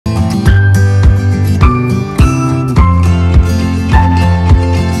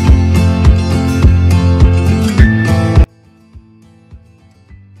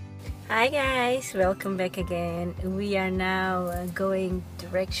guys, welcome back again. We are now going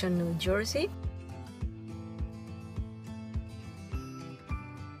direction New Jersey.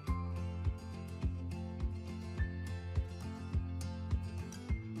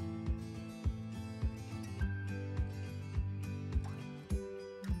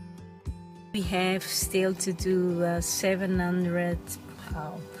 We have still to do 700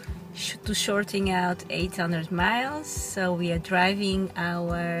 to shorting out 800 miles, so we are driving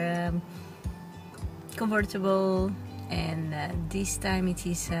our convertible, and this time it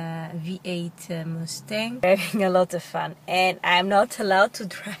is a V8 Mustang. Having a lot of fun, and I'm not allowed to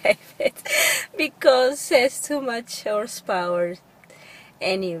drive it because it has too much horsepower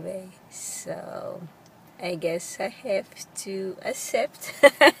anyway, so I guess I have to accept.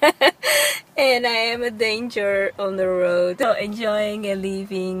 And I am a danger on the road. So enjoying and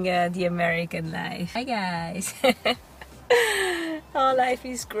living the American life. Hi guys. Oh, life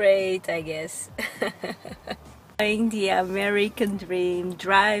is great, I guess. Enjoying the American dream,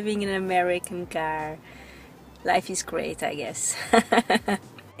 driving an American car. Life is great, I guess.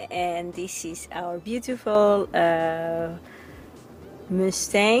 And this is our beautiful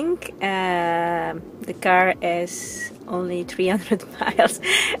Mustang. The car has only 300 miles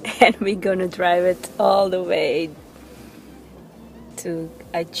and we're gonna drive it all the way to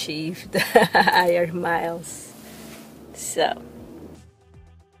achieve the higher miles. So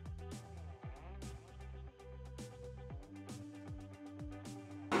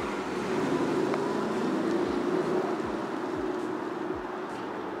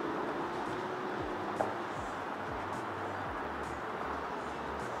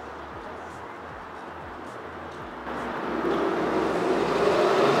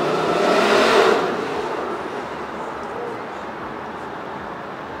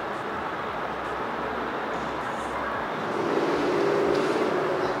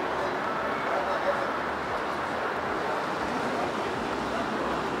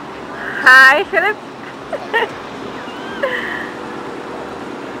hi, Philip.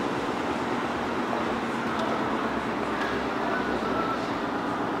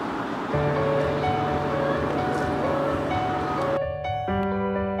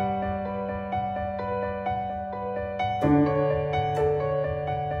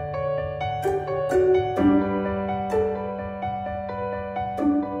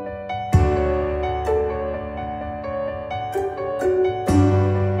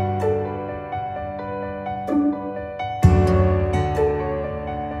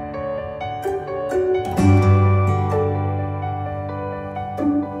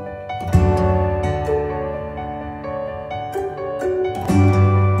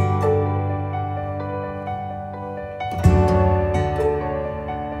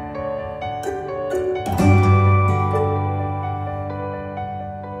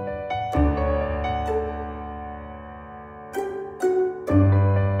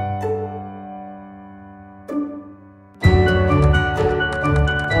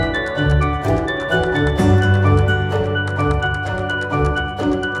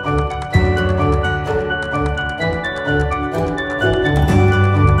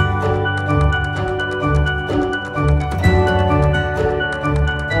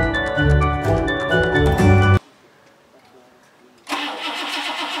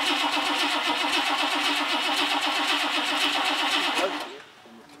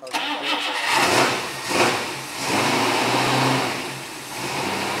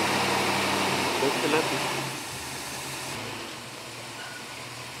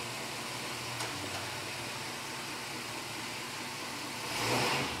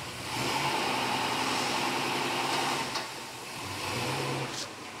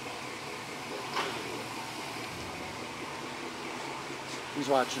 He's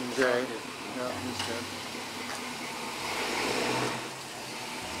watching Jay. Yeah, he's good.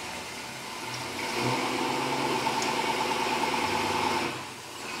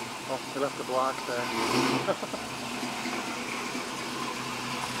 Oh, they left the block there.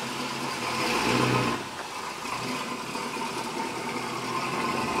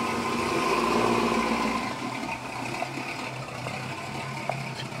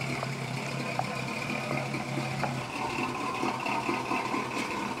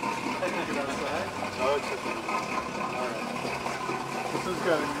 Oh, it's okay. Alright. This is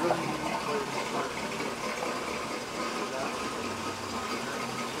good. You really need to play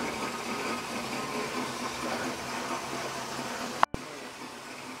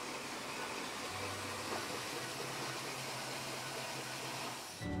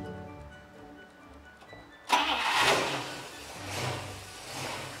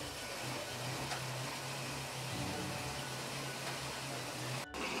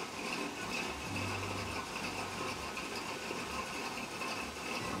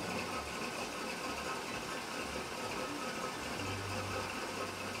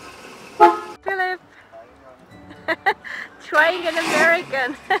trying an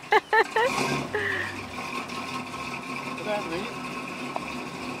American. Did that leave?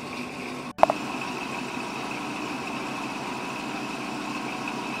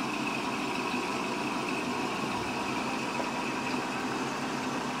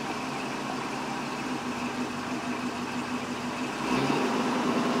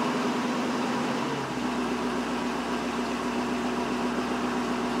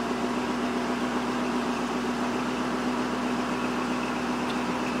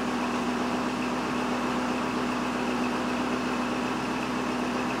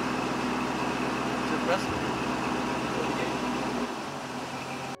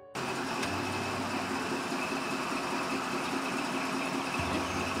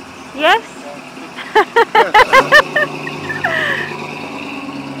 Yes?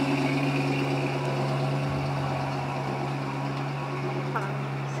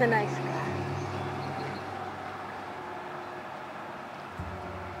 It's a nice car.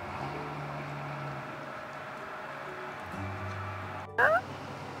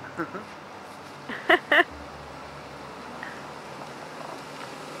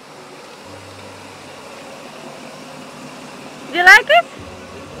 Do you like it?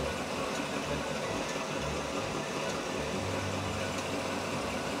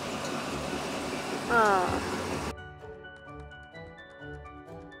 Oh.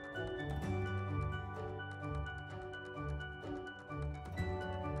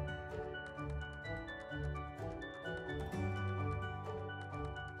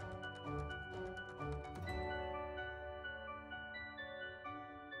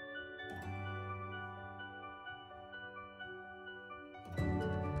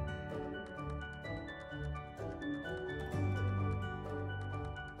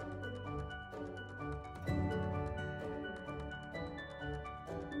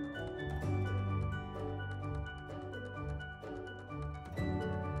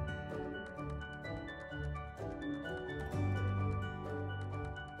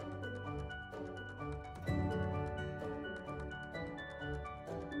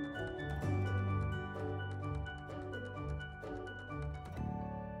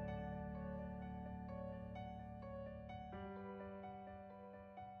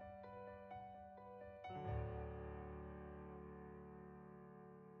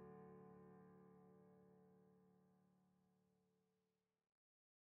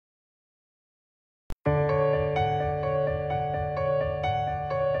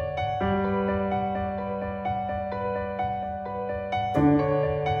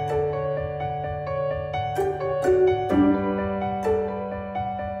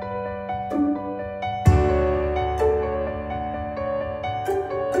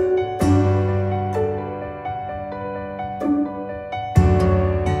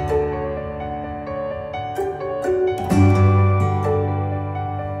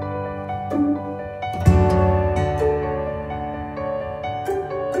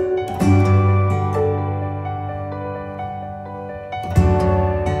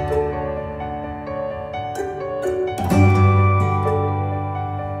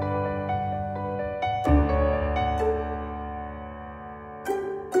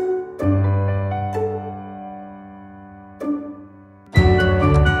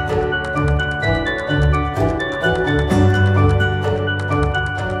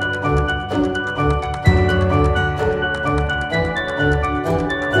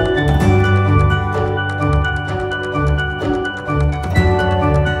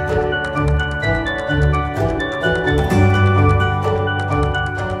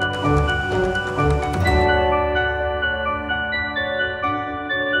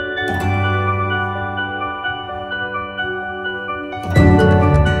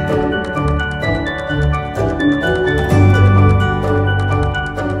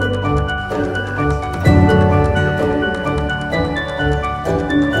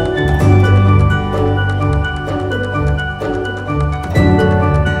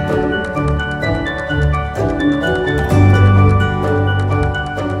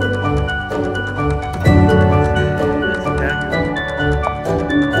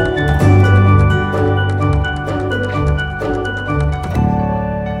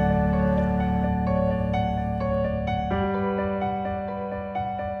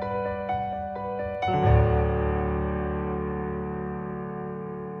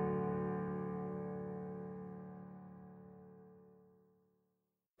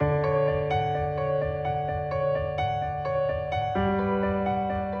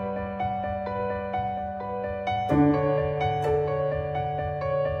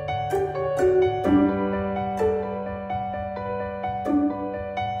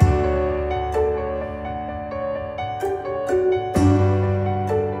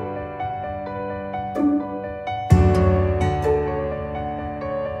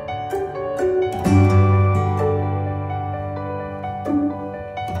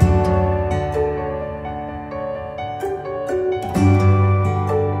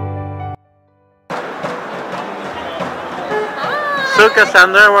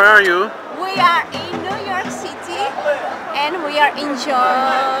 Cassandra, where are you? We are in New York City and we are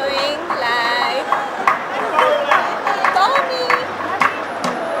enjoying life. Tommy!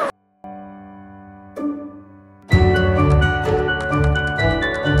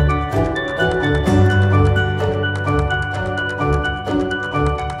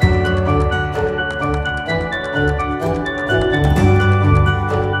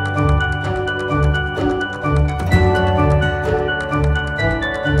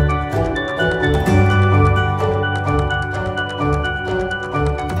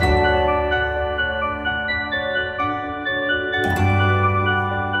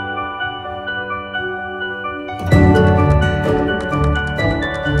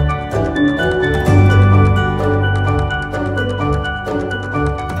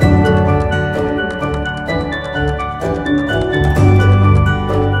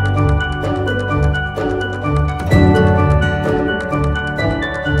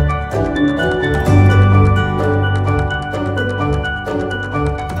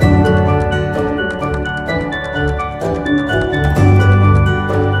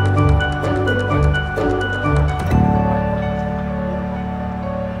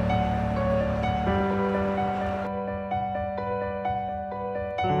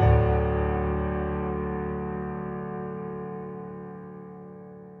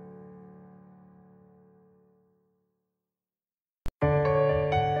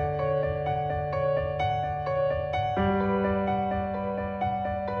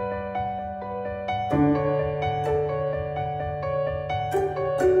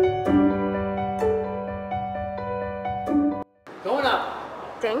 Going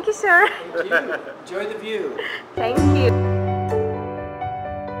up. Thank you, sir. Thank you. Enjoy the view. Thank you.